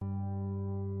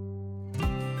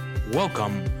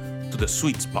Welcome to The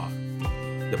Sweet Spot,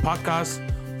 the podcast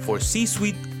for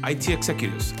C-suite IT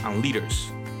executives and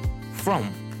leaders from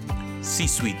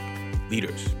C-suite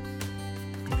leaders.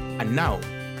 And now,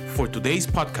 for today's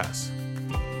podcast,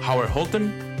 Howard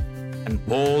Holton and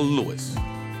Paul Lewis.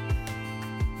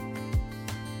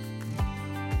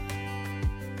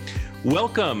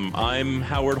 Welcome, I'm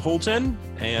Howard Holton,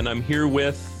 and I'm here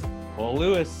with Paul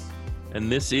Lewis.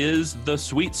 And this is The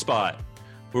Sweet Spot,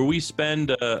 where we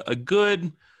spend a good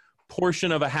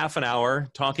portion of a half an hour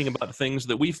talking about things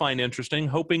that we find interesting,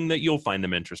 hoping that you'll find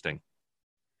them interesting.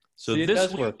 So it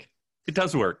does work. It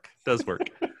does work.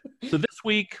 So this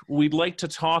week, we'd like to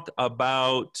talk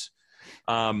about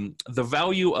the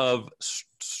value of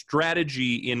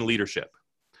strategy in leadership.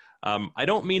 I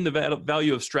don't mean the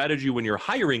value of strategy when you're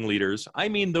hiring leaders. I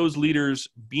mean those leaders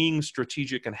being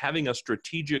strategic and having a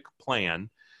strategic plan.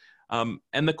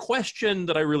 And the question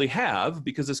that I really have,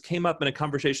 because this came up in a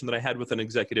conversation that I had with an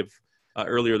executive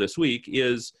earlier this week,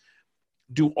 is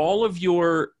do all of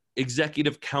your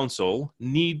executive council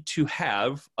need to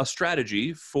have a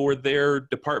strategy for their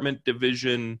department,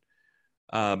 division,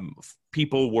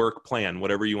 people, work plan,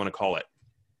 whatever you want to call it?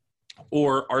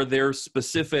 Or are there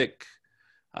specific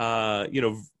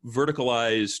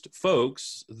verticalized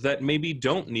folks that maybe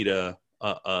don't need to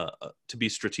be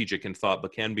strategic in thought,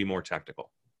 but can be more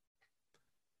tactical?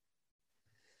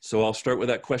 So I'll start with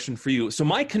that question for you. So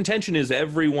my contention is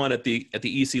everyone at the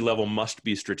EC level must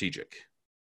be strategic.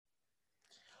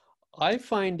 I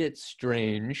find it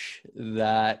strange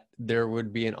that there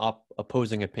would be an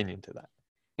opposing opinion to that.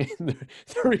 And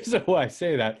the reason why I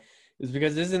say that is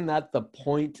because isn't that the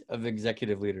point of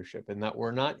executive leadership, and that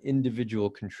we're not individual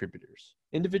contributors?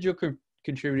 Individual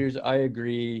contributors, I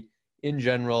agree, in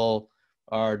general,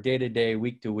 are day-to-day,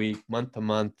 week-to-week,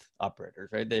 month-to-month operators,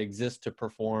 right? They exist to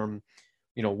perform,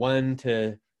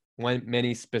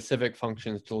 many specific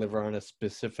functions, deliver on a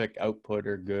specific output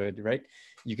or good, right?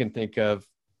 You can think of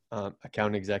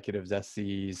account executives,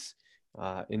 SCs,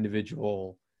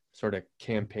 individual sort of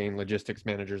campaign logistics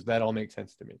managers. That all makes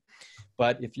sense to me.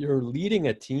 But if you're leading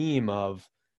a team of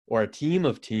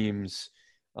teams,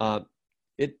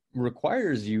 it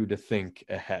requires you to think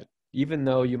ahead. Even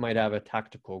though you might have a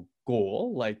tactical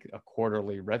goal, like a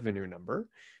quarterly revenue number,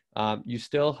 you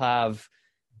still have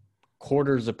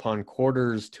quarters upon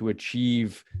quarters to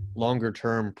achieve longer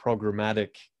term programmatic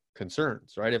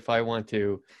concerns, right? If I want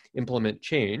to implement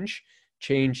change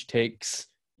takes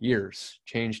years.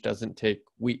 Change doesn't take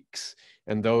weeks.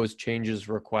 And those changes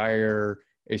require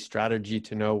a strategy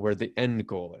to know where the end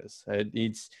goal is.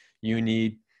 You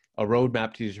need a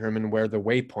roadmap to determine where the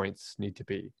waypoints need to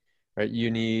be, right?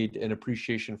 You need an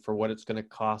appreciation for what it's going to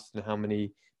cost and how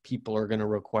many people are going to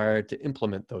require to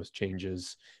implement those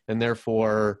changes. And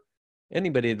therefore,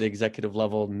 anybody at the executive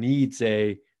level needs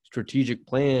a strategic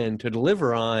plan to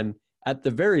deliver on, at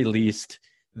the very least,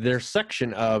 their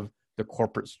section of the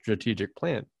corporate strategic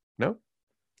plan. No?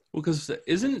 Well, because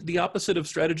isn't the opposite of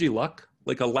strategy luck?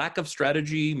 Like a lack of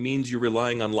strategy means you're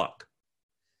relying on luck.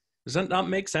 Does that not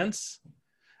make sense?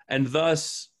 And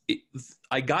thus,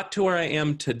 I got to where I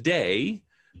am today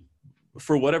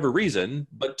for whatever reason,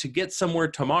 but to get somewhere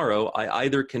tomorrow, I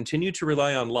either continue to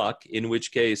rely on luck, in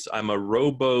which case I'm a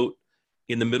rowboat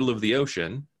in the middle of the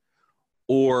ocean,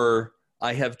 or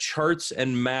I have charts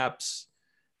and maps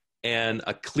and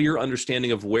a clear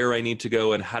understanding of where I need to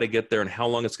go and how to get there and how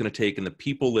long it's going to take and the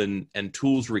people and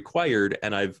tools required.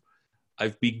 And I've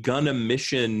begun a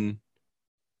mission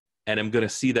and I'm going to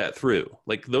see that through.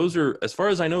 Like those are, as far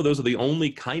as I know, those are the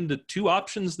only kind of two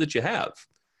options that you have.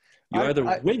 You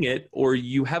either wing it or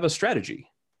you have a strategy.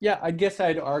 Yeah, I guess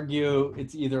I'd argue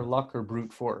it's either luck or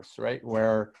brute force, right?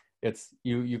 Where it's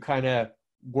you kind of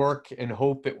work and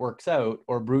hope it works out,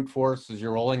 or brute force is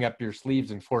you're rolling up your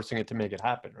sleeves and forcing it to make it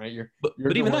happen, right? But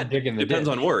even that depends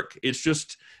on work. It's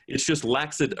just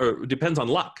lacks it, or depends on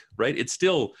luck, right? It's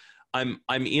still I'm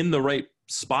in the right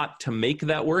spot to make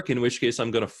that work, in which case I'm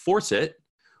going to force it,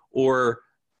 or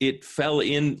it fell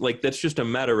in. Like that's just a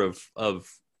matter of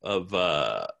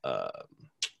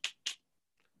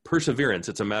perseverance.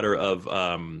 It's a matter of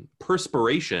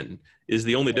perspiration is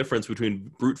the only difference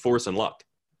between brute force and luck.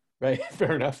 Right.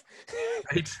 Fair enough.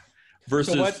 Right.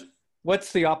 Versus so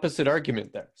what's the opposite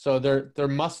argument there? So there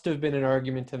must have been an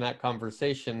argument in that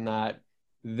conversation that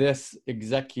this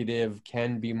executive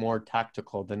can be more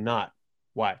tactical than not.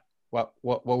 Why? What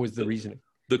was the reasoning?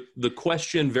 The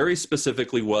question very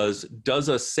specifically was, does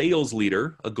a sales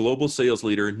leader, a global sales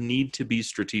leader, need to be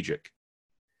strategic?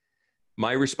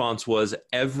 My response was,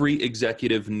 every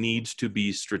executive needs to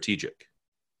be strategic.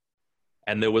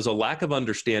 And there was a lack of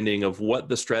understanding of what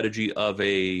the strategy of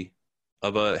a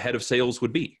head of sales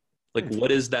would be. Like,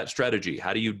 what is that strategy?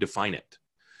 How do you define it?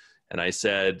 And I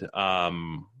said,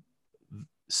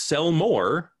 sell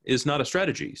more is not a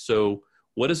strategy. So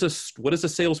what does a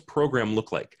sales program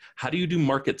look like? How do you do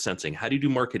market sensing? How do you do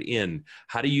market in?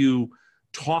 How do you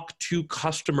talk to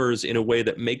customers in a way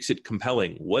that makes it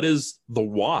compelling? What is the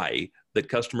why that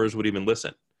customers would even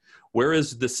listen? Where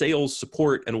is the sales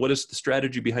support, and what is the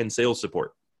strategy behind sales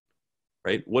support?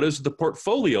 Right? What does the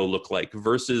portfolio look like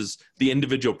versus the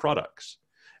individual products?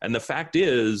 And the fact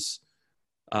is,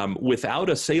 without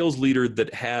a sales leader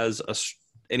that has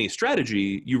any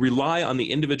strategy, you rely on the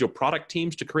individual product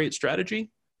teams to create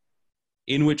strategy,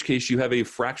 in which case you have a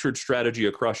fractured strategy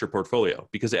across your portfolio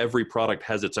because every product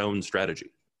has its own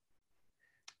strategy.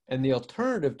 And the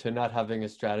alternative to not having a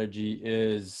strategy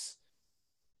is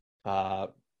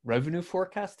revenue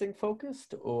forecasting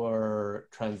focused or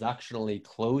transactionally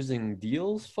closing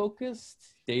deals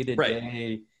focused, day to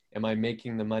day. Am I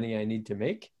making the money I need to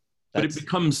make? But it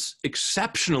becomes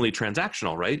exceptionally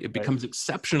transactional, right? It becomes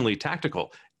exceptionally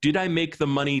tactical. Did I make the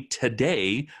money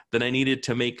today that I needed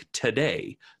to make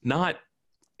today? Not,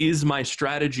 is my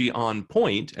strategy on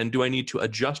point, and do I need to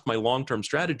adjust my long-term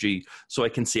strategy so I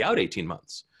can see out 18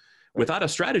 months? Without a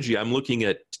strategy, I'm looking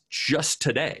at just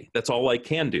today. That's all I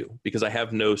can do because I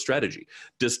have no strategy.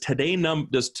 Does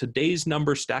today's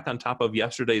number stack on top of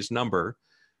yesterday's number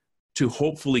to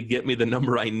hopefully get me the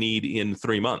number I need in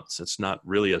 3 months? It's not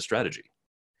really a strategy.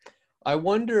 I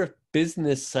wonder if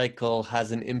business cycle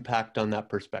has an impact on that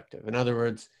perspective. In other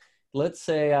words, let's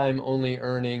say I'm only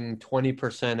earning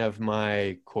 20% of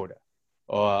my quota,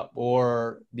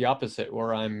 or the opposite,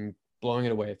 where I'm blowing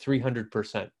it away,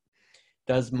 300%.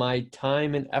 Does my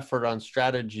time and effort on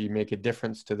strategy make a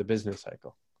difference to the business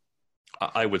cycle?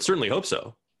 I would certainly hope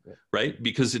so, right?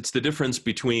 Because it's the difference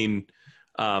between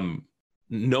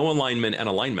no alignment and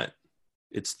alignment.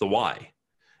 It's the why.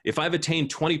 If I've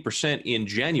attained 20% in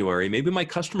January, maybe my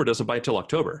customer doesn't buy till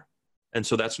October. And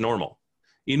so that's normal.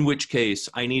 In which case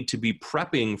I need to be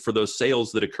prepping for those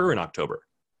sales that occur in October.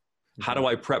 How do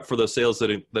I prep for those sales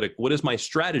what is my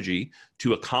strategy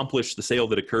to accomplish the sale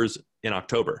that occurs in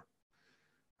October?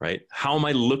 Right? How am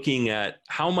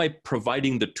I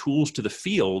providing the tools to the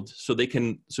field so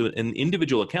an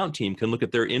individual account team can look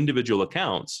at their individual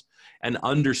accounts and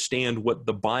understand what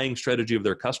the buying strategy of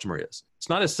their customer is? It's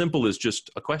not as simple as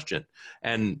just a question.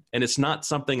 And it's not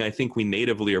something I think we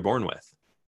natively are born with.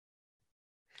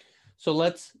 So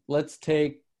let's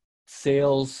take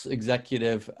sales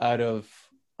executive out of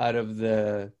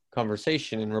the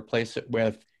conversation and replace it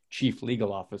with chief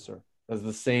legal officer. Does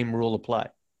the same rule apply?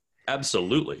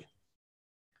 Absolutely.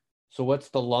 So what's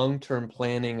the long-term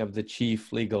planning of the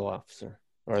chief legal officer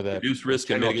or the reduce risk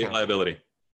and mitigate liability?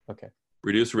 Okay.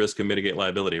 Reduce risk and mitigate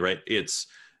liability, right? It's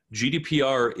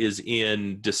GDPR is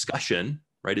in discussion,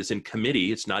 right? It's in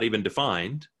committee. It's not even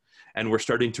defined. And we're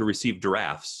starting to receive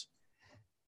drafts.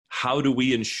 How do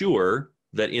we ensure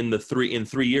that in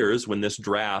 3 years, when this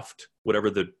draft,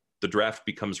 whatever the draft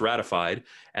becomes ratified,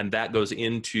 and that goes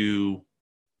into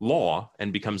law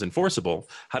and becomes enforceable,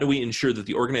 how do we ensure that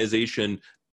the organization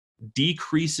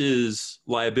decreases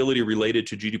liability related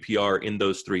to GDPR in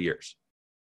those 3 years?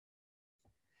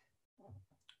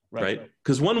 Right?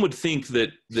 Because one would think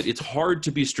that it's hard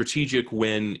to be strategic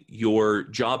when your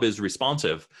job is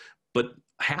responsive, but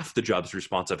half the job's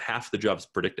responsive, half the job's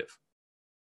predictive.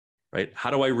 Right? How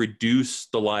do I reduce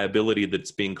the liability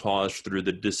that's being caused through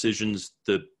the decisions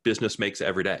the business makes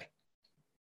every day?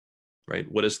 Right?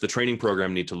 What does the training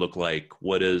program need to look like?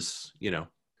 What is,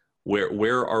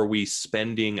 where are we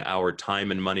spending our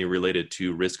time and money related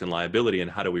to risk and liability, and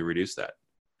how do we reduce that?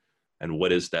 And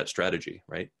what is that strategy,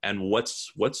 right? And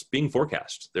what's being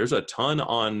forecast? There's a ton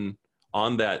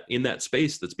on that, in that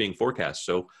space that's being forecast.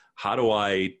 So how do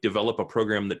I develop a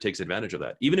program that takes advantage of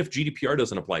that? Even if GDPR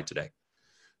doesn't apply today,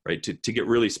 right? To get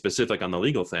really specific on the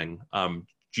legal thing,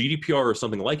 GDPR or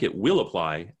something like it will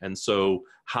apply. And so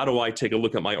how do I take a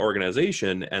look at my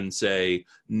organization and say,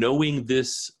 knowing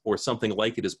this or something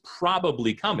like it is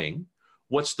probably coming,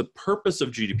 what's the purpose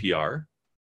of GDPR?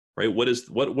 Right?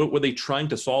 What were they trying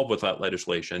to solve with that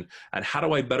legislation? And how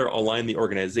do I better align the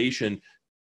organization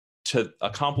to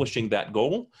accomplishing that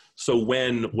goal? So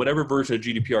when whatever version of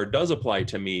GDPR does apply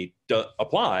to me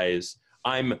applies,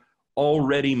 I'm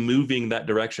already moving that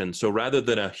direction. So rather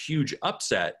than a huge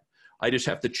upset, I just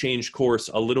have to change course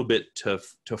a little bit to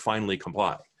finally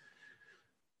comply.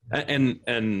 And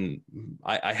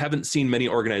I haven't seen many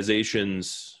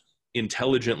organizations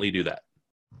intelligently do that,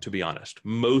 to be honest.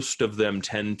 Most of them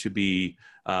tend to be,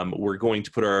 we're going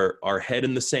to put our head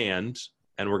in the sand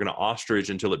and we're going to ostrich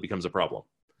until it becomes a problem.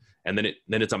 And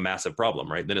then it's a massive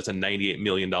problem, right? Then it's a $98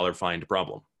 million fined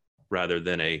problem rather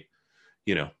than a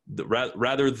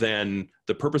rather than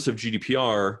the purpose of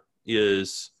GDPR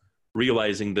is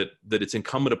realizing that it's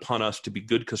incumbent upon us to be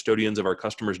good custodians of our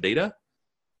customers' data.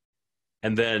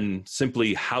 And then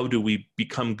simply, how do we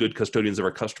become good custodians of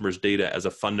our customers' data as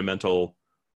a fundamental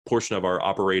portion of our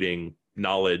operating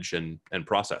knowledge and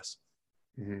process?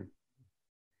 Mm-hmm.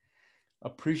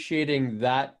 Appreciating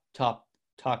that talk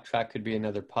track could be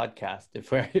another podcast.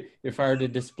 If I were to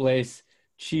displace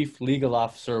chief legal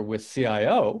officer with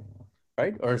CIO,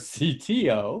 right, or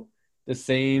CTO, the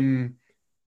same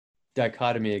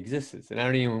dichotomy exists. And I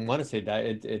don't even want to say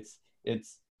that.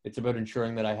 It's about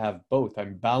ensuring that I have both.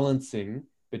 I'm balancing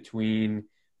between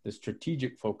the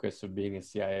strategic focus of being a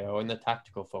CIO and the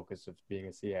tactical focus of being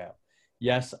a CIO.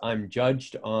 Yes, I'm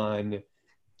judged on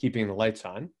keeping the lights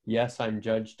on. Yes, I'm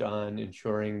judged on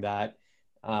ensuring that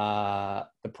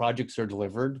the projects are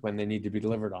delivered when they need to be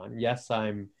delivered on. Yes,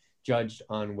 I'm judged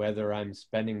on whether I'm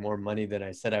spending more money than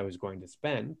I said I was going to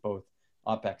spend, both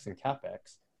OpEx and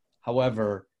CapEx.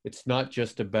 However, it's not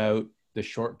just about the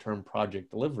short-term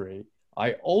project delivery.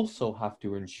 I also have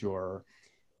to ensure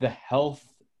the health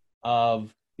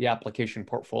of the application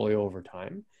portfolio over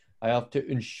time. I have to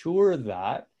ensure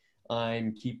that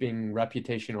I'm keeping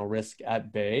reputational risk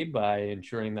at bay by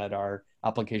ensuring that our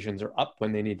applications are up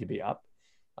when they need to be up,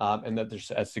 and that they're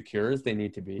as secure as they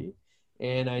need to be.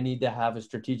 And I need to have a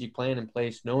strategic plan in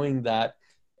place, knowing that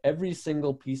every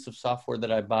single piece of software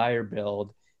that I buy or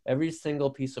build, every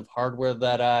single piece of hardware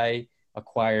that I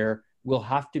acquire will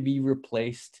have to be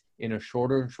replaced in a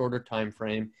shorter and shorter time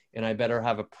frame, and I better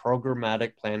have a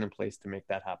programmatic plan in place to make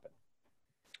that happen.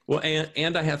 Well,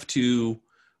 and I have to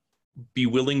be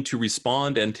willing to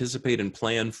respond, anticipate, and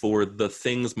plan for the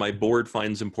things my board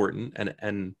finds important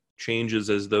and changes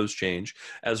as those change,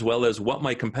 as well as what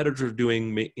my competitors are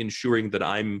doing, ensuring that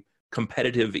I'm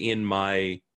competitive in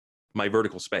my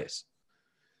vertical space,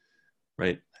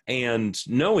 right? And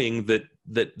knowing that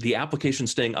the application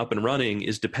staying up and running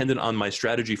is dependent on my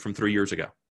strategy from 3 years ago.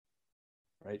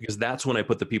 Right. Because that's when I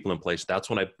put the people in place. That's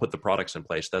when I put the products in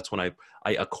place. That's when I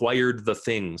acquired the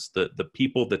things, the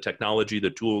people, the technology, the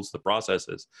tools, the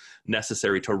processes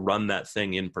necessary to run that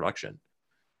thing in production.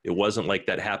 It wasn't like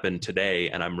that happened today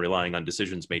and I'm relying on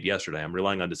decisions made yesterday. I'm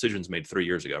relying on decisions made 3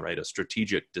 years ago, right? A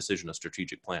strategic decision, a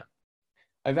strategic plan.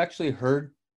 I've actually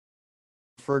heard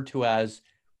referred to as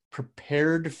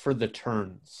prepared for the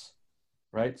turns.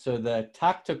 Right? So the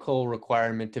tactical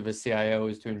requirement of a CIO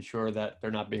is to ensure that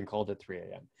they're not being called at 3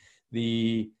 a.m.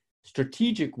 The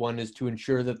strategic one is to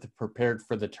ensure that they're prepared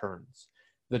for the turns.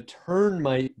 The turn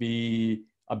might be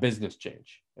a business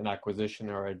change, an acquisition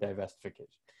or a divestification.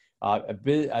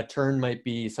 A turn might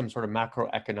be some sort of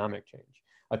macroeconomic change.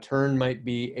 A turn might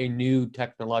be a new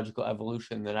technological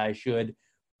evolution that I should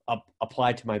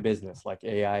apply to my business, like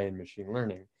AI and machine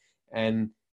learning.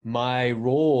 And my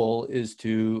role is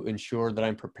to ensure that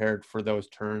I'm prepared for those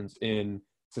turns in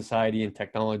society and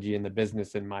technology and the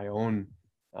business in my own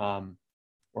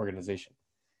organization.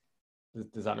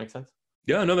 Does that make sense?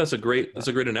 Yeah, no, that's a great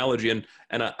analogy. And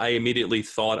I immediately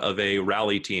thought of a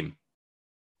rally team.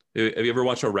 Have you ever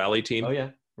watched a rally team? Oh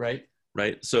yeah, right.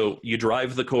 Right. So you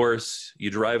drive the course, you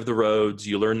drive the roads,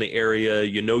 you learn the area,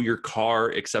 you know your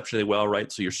car exceptionally well,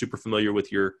 right? So you're super familiar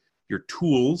with your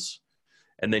tools.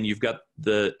 And then you've got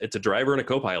it's a driver and a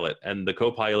co-pilot, and the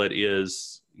co-pilot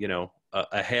is,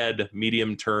 ahead,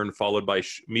 medium turn, followed by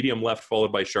medium left,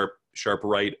 followed by sharp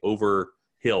right over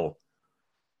hill,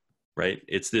 right?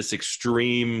 It's this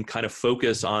extreme kind of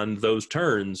focus on those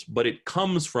turns, but it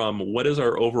comes from what is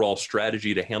our overall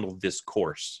strategy to handle this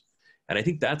course? And I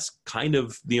think that's kind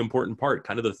of the important part,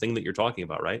 kind of the thing that you're talking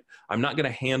about, right? I'm not going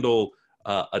to handle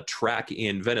a track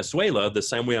in Venezuela the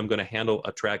same way I'm going to handle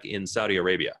a track in Saudi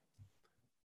Arabia.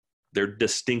 They're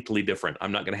distinctly different.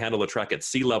 I'm not going to handle a track at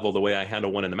sea level the way I handle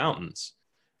one in the mountains.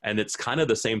 And it's kind of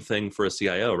the same thing for a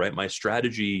CIO, right? My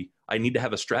strategy, I need to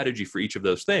have a strategy for each of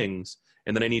those things.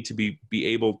 And then I need to be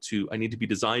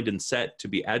designed and set to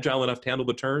be agile enough to handle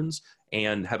the turns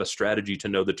and have a strategy to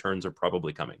know the turns are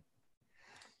probably coming.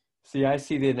 See, I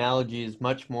see the analogy as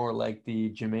much more like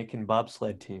the Jamaican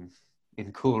bobsled team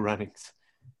in Cool Runnings.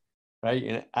 Right,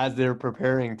 and as they're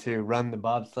preparing to run the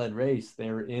bobsled race, they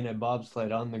were in a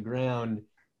bobsled on the ground,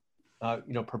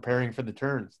 preparing for the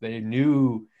turns. They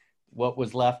knew what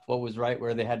was left, what was right,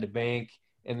 where they had to bank,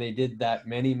 and they did that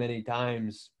many, many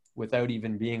times without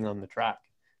even being on the track.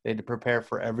 They had to prepare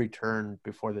for every turn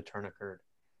before the turn occurred.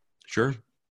 Sure.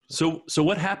 So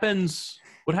what happens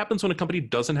when a company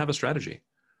doesn't have a strategy?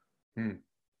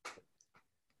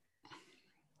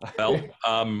 Well,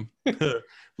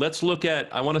 let's look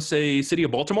at, I want to say, city of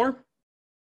Baltimore,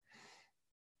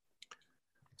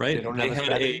 right?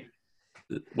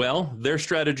 Well, their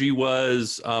strategy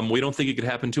was we don't think it could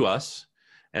happen to us.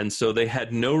 And so they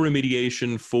had no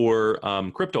remediation for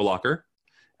CryptoLocker,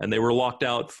 and they were locked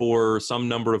out for some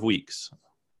number of weeks.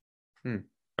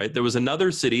 Right? There was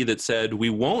another city that said, we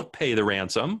won't pay the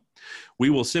ransom. We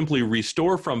will simply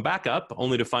restore from backup,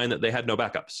 only to find that they had no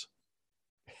backups.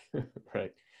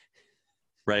 Right.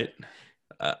 Right.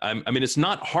 I mean, it's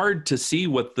not hard to see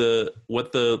what the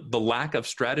lack of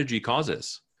strategy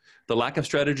causes. The lack of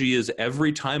strategy is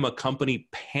every time a company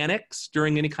panics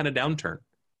during any kind of downturn,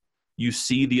 you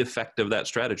see the effect of that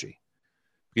strategy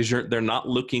because they're not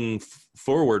looking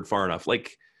forward far enough.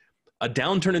 Like a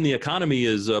downturn in the economy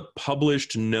is a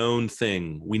published, known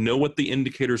thing. We know what the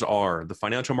indicators are. The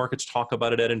financial markets talk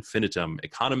about it ad infinitum.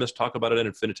 Economists talk about it ad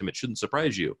infinitum. It shouldn't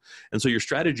surprise you. And so your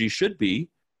strategy should be,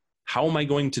 how am I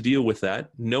going to deal with that,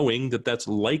 knowing that that's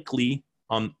likely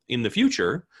in the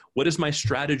future? What is my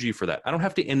strategy for that? I don't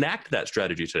have to enact that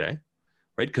strategy today,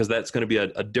 right? Because that's going to be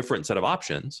a different set of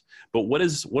options. But what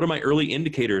are my early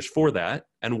indicators for that?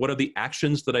 And what are the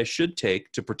actions that I should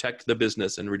take to protect the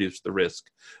business and reduce the risk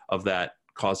of that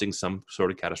causing some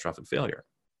sort of catastrophic failure?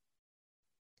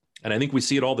 And I think we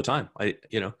see it all the time.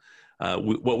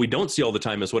 What we don't see all the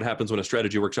time is what happens when a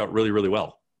strategy works out really, really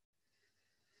well.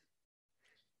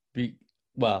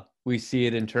 Well, we see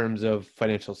it in terms of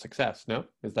financial success. No,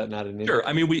 is that not an indicator? Sure.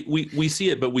 I mean, we see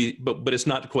it, but it's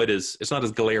not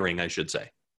as glaring, I should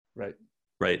say. Right.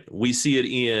 Right. We see it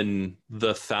in the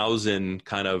 1,000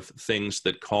 kind of things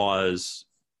that cause,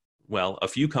 well, a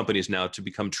few companies now to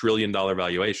become $1 trillion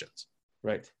valuations.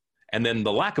 Right. And then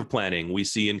the lack of planning we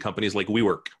see in companies like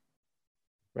WeWork.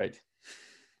 Right.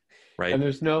 Right. And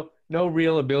there's no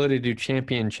real ability to do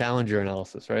champion challenger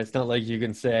analysis, right? It's not like you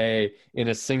can say in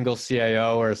a single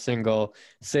CIO or a single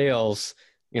sales,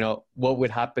 what would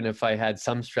happen if I had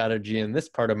some strategy in this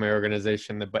part of my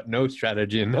organization, but no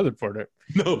strategy in another part.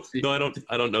 No,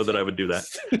 I don't know that I would do that.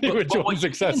 But what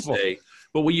successful.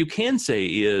 But what you can say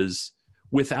is,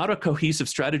 without a cohesive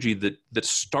strategy that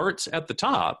starts at the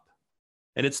top,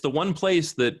 and it's the one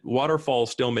place that waterfall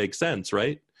still makes sense,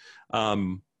 right?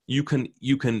 You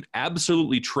can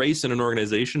absolutely trace in an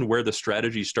organization where the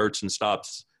strategy starts and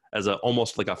stops as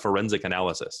almost like a forensic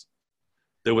analysis.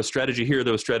 There was strategy here,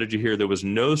 there was strategy here, there was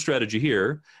no strategy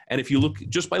here. And if you look,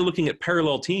 just by looking at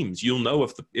parallel teams, you'll know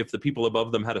if the people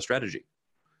above them had a strategy.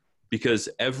 Because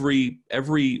every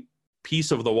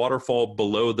piece of the waterfall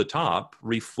below the top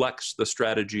reflects the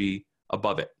strategy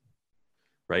above it,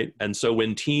 right? And so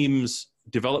when teams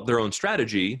develop their own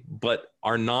strategy, but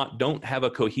don't have a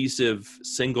cohesive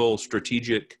single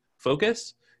strategic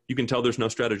focus, you can tell there's no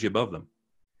strategy above them.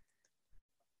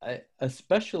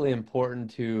 Especially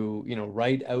important to,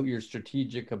 write out your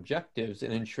strategic objectives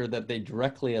and ensure that they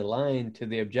directly align to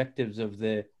the objectives of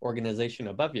the organization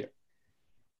above you.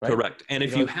 Right? Correct. And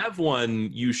if you have one,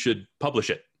 you should publish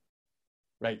it.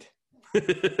 Right.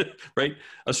 Right.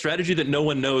 A strategy that no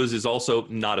one knows is also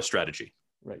not a strategy.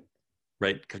 Right.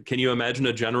 Right. Can you imagine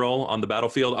a general on the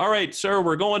battlefield? All right, sir,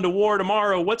 we're going to war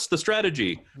tomorrow. What's the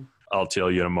strategy? I'll tell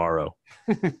you tomorrow.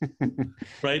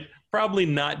 Right. Probably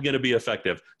not going to be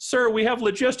effective. Sir, we have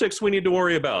logistics we need to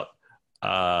worry about.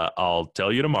 I'll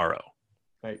tell you tomorrow.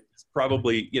 Right. It's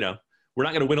probably, we're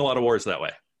not going to win a lot of wars that way.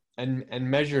 And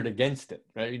measured against it,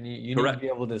 right? You need to be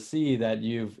able to see that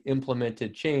you've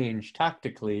implemented change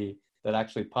tactically that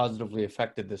actually positively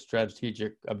affected the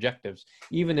strategic objectives,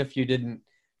 even if you didn't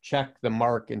check the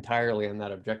mark entirely on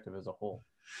that objective as a whole.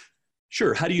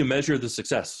 Sure. How do you measure the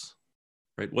success?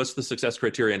 Right. What's the success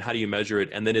criteria and how do you measure it?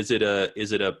 And then is it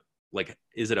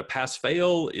a pass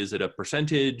fail? Is it a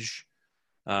percentage?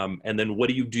 And then what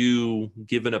do you do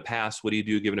given a pass? What do you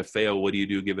do given a fail? What do you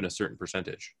do given a certain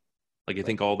percentage? I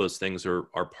think all those things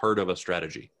are part of a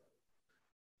strategy.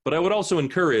 But I would also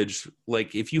encourage,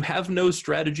 if you have no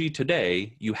strategy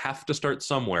today, you have to start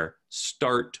somewhere.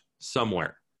 Start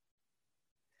somewhere.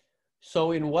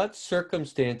 So in what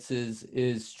circumstances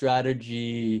is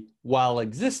strategy, while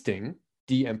existing,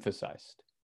 de-emphasized?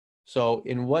 So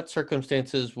in what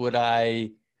circumstances would I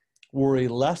worry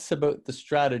less about the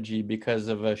strategy because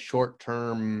of a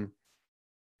short-term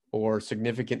or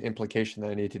significant implication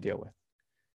that I need to deal with?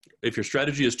 If your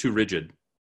strategy is too rigid,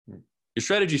 your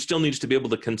strategy still needs to be able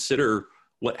to consider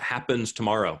what happens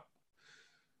tomorrow.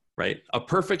 Right? A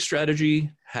perfect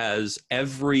strategy has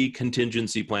every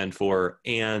contingency planned for,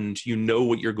 and you know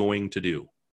what you're going to do.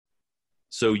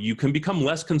 So you can become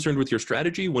less concerned with your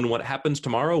strategy when what happens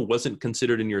tomorrow wasn't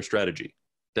considered in your strategy.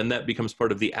 Then that becomes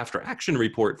part of the after action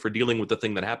report for dealing with the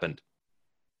thing that happened.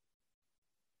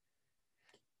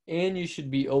 And you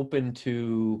should be open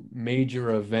to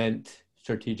major event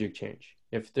strategic change.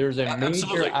 If there's a major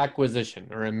Absolutely. acquisition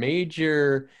or a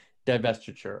major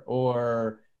divestiture,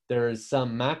 or there is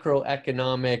some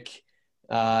macroeconomic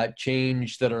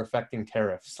change that are affecting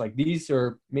tariffs, like these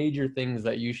are major things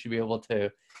that you should be able to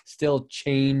still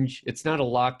change. It's not a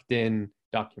locked in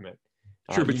document.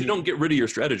 Sure, but you don't get rid of your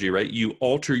strategy, right? You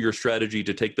alter your strategy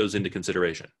to take those into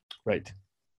consideration. Right.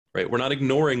 Right. We're not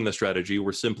ignoring the strategy.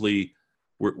 We're simply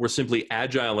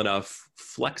agile enough,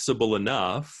 flexible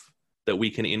enough that we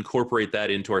can incorporate that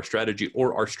into our strategy,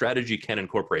 or our strategy can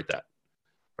incorporate that.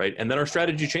 Right. And then our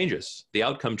strategy changes. The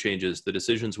outcome changes. The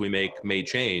decisions we make may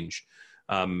change.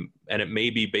 And it may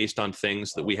be based on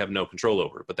things that we have no control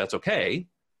over, but that's okay.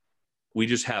 We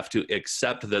just have to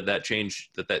accept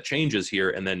that changes here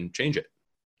and then change it.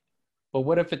 But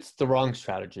what if it's the wrong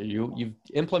strategy? You've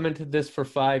implemented this for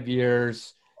 5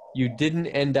 years. You didn't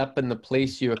end up in the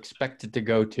place you expected to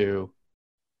go to.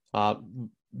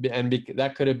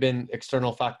 That could have been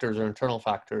external factors or internal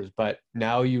factors, but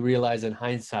now you realize in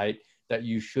hindsight that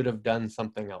you should have done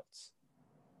something else.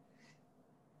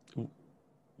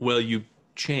 Well, you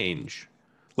change.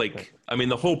 Like, I mean,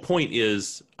 the whole point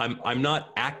is I'm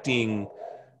not acting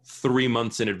 3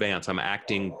 months in advance. I'm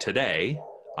acting today.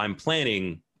 I'm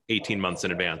planning 18 months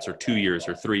in advance, or 2 years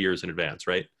or 3 years in advance,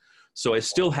 right? So I'm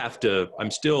still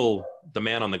the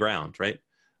man on the ground, right?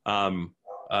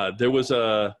 There was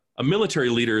a military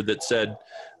leader that said,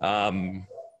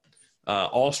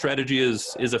 all strategy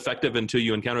is effective until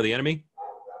you encounter the enemy,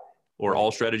 or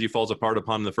all strategy falls apart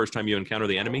upon the first time you encounter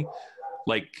the enemy.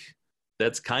 Like,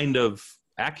 that's kind of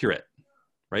accurate,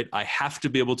 right? I have to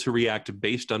be able to react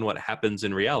based on what happens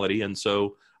in reality. And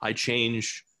so I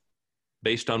change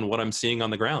based on what I'm seeing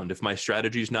on the ground. If my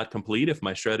strategy is not complete, if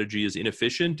my strategy is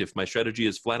inefficient, if my strategy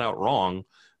is flat out wrong,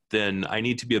 then I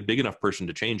need to be a big enough person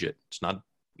to change it.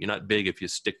 You're not big if you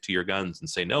stick to your guns and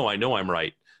say, no, I know I'm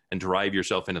right, and drive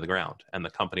yourself into the ground and the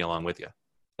company along with you.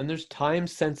 And there's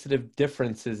time-sensitive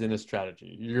differences in a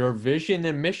strategy. Your vision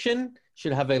and mission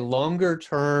should have a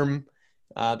longer-term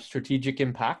strategic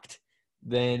impact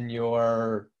than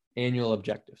your annual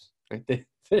objectives. Right?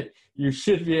 You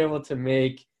should be able to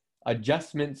make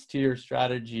adjustments to your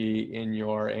strategy in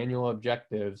your annual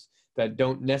objectives that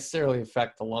don't necessarily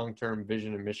affect the long-term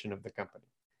vision and mission of the company.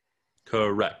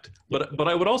 Correct. But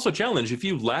I would also challenge, if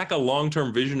you lack a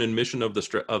long-term vision and mission of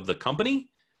the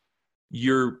company,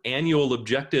 your annual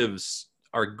objectives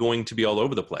are going to be all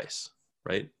over the place,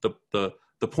 right?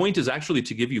 The point is actually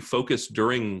to give you focus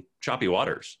during choppy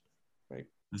waters. Right.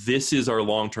 This is our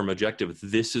long-term objective.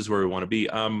 This is where we want to be.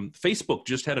 Facebook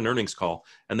just had an earnings call,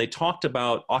 and they talked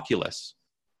about Oculus,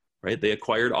 right? They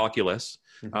acquired Oculus,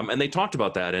 and they talked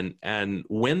about that. And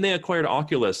when they acquired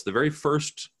Oculus, the very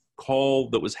first call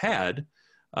that was had,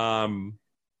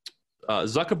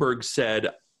 Zuckerberg said,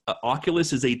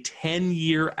 Oculus is a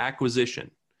 10-year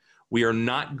acquisition. We are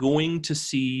not going to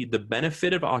see the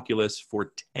benefit of Oculus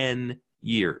for 10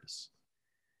 years.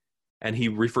 And he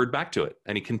referred back to it,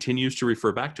 and he continues to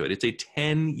refer back to it. It's a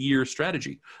 10-year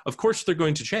strategy. Of course, they're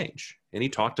going to change, and he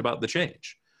talked about the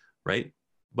change, right?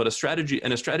 But a strategy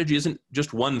isn't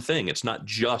just one thing. It's not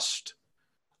just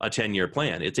a 10-year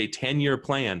plan. It's a 10-year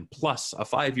plan plus a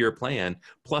 5-year plan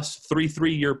plus 3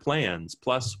 3-year plans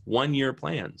plus 1-year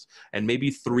plans, and maybe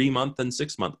 3-month and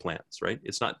 6-month plans, right?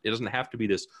 It doesn't have to be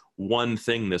this one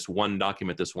thing, this one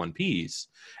document, this one piece.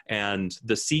 And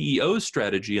the CEO's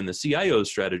strategy and the CIO's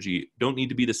strategy don't need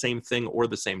to be the same thing or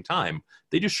the same time.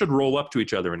 They just should roll up to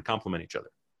each other and complement each other,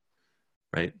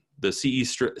 right? The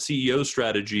CEO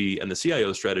strategy and the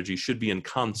CIO strategy should be in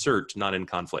concert, not in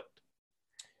conflict.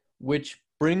 Which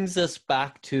brings us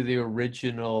back to the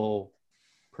original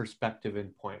perspective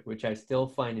and point, which I still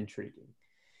find intriguing.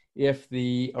 If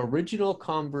the original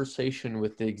conversation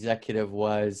with the executive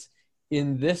was,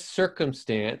 in this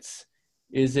circumstance,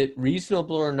 is it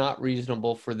reasonable or not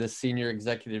reasonable for the senior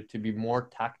executive to be more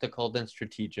tactical than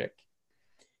strategic?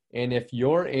 And if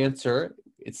your answer,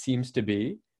 it seems to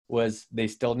be, was they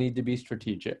still need to be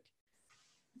strategic,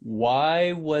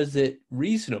 why was it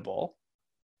reasonable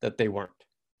that they weren't?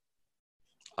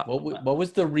 What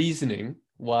was the reasoning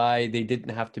why they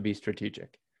didn't have to be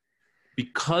strategic?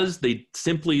 Because they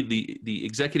simply, the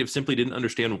executive simply didn't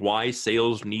understand why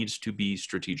sales needs to be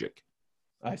strategic.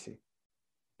 I see.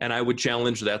 And I would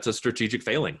challenge that's a strategic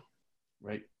failing.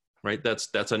 Right. Right.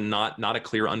 That's a not a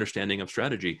clear understanding of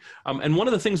strategy. And one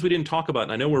of the things we didn't talk about,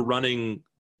 and I know we're running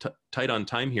tight on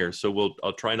time here, so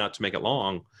I'll try not to make it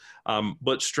long.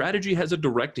 But strategy has a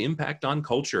direct impact on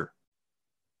culture.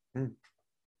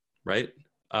 Right.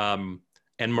 And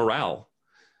morale.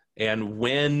 And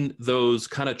when those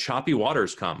kind of choppy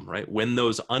waters come, right, when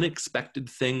those unexpected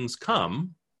things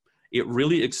come, it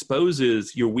really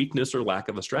exposes your weakness or lack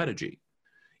of a strategy,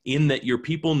 in that your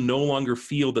people no longer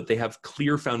feel that they have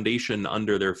clear foundation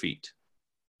under their feet.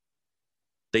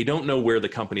 They don't know where the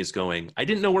company is going. I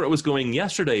didn't know where it was going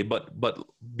yesterday, but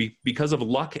because of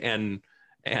luck and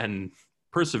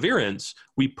perseverance,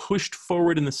 we pushed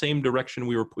forward in the same direction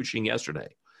we were pushing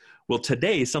yesterday. Well,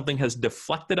 today something has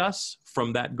deflected us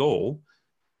from that goal,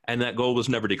 and that goal was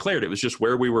never declared. It was just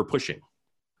where we were pushing.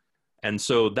 And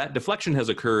so that deflection has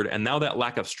occurred, and now that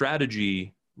lack of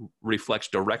strategy reflects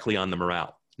directly on the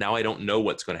morale. Now I don't know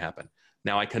what's going to happen.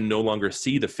 Now I can no longer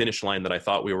see the finish line that I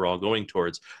thought we were all going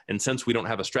towards. And since we don't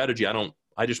have a strategy,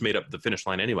 I just made up the finish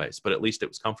line anyways, but at least it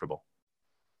was comfortable.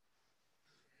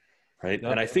 Right.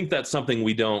 And I think that's something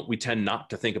we tend not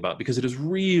to think about, because it is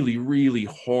really, really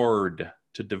hard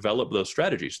to develop those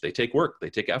strategies. They take work,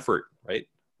 they take effort, right?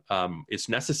 It's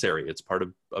necessary. It's part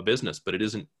of a business, but it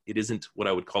isn't what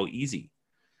I would call easy.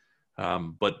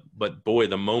 But boy,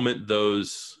 the moment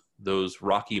those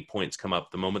rocky points come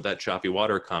up, the moment that choppy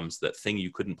water comes, that thing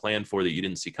you couldn't plan for that you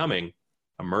didn't see coming,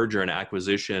 a merger, an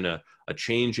acquisition, a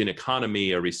change in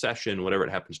economy, a recession, whatever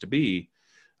it happens to be,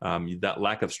 that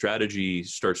lack of strategy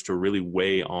starts to really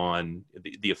weigh on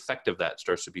the effect of that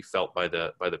starts to be felt by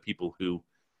the people who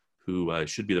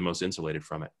should be the most insulated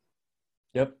from it.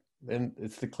 Yep. And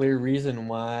it's the clear reason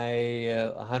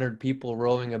why 100 people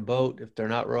rowing a boat, if they're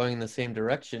not rowing in the same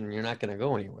direction, you're not going to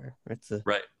go anywhere.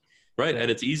 Right. And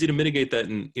it's easy to mitigate that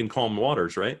in calm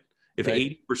waters, right? If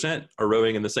 80% are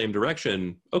rowing in the same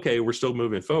direction, okay, we're still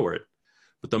moving forward.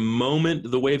 But the moment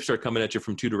the waves start coming at you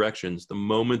from two directions, the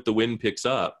moment the wind picks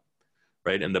up,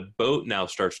 right, and the boat now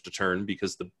starts to turn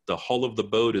because the hull of the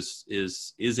boat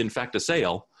is in fact a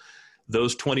sail,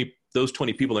 those 20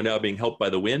 people are now being helped by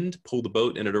the wind, pull the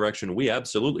boat in a direction we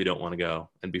absolutely don't want to go.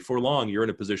 And before long, you're in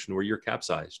a position where you're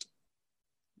capsized.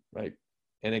 Right.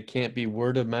 And it can't be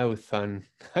word of mouth on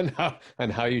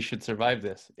how you should survive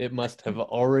this. It must have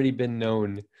already been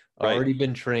known, already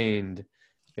been trained.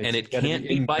 And it can't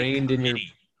be ingrained in your,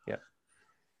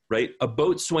 right? A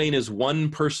boatswain is one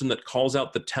person that calls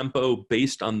out the tempo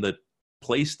based on the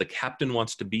place the captain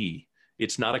wants to be.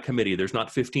 It's not a committee. There's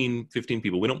not 15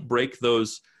 people. We don't break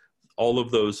all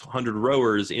of those 100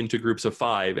 rowers into groups of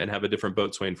 5 and have a different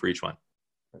boatswain for each one.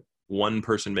 One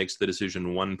person makes the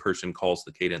decision. One person calls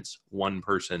the cadence. One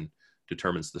person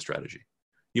determines the strategy.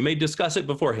 You may discuss it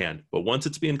beforehand, but once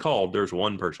it's being called, there's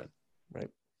one person. Right.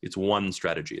 It's one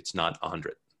strategy. It's not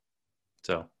 100.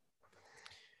 So.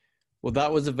 Well,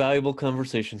 that was a valuable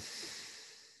conversation.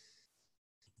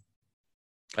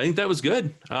 I think that was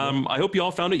good. I hope you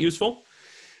all found it useful.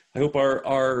 I hope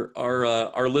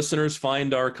our listeners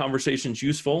find our conversations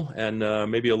useful and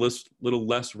maybe a little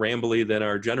less rambly than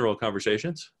our general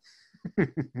conversations.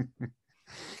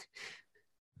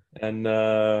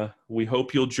 And we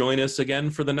hope you'll join us again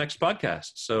for the next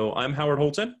podcast. So I'm Howard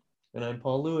Holton. And I'm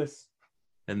Paul Lewis.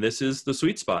 And this is The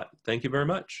Sweet Spot. Thank you very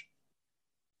much.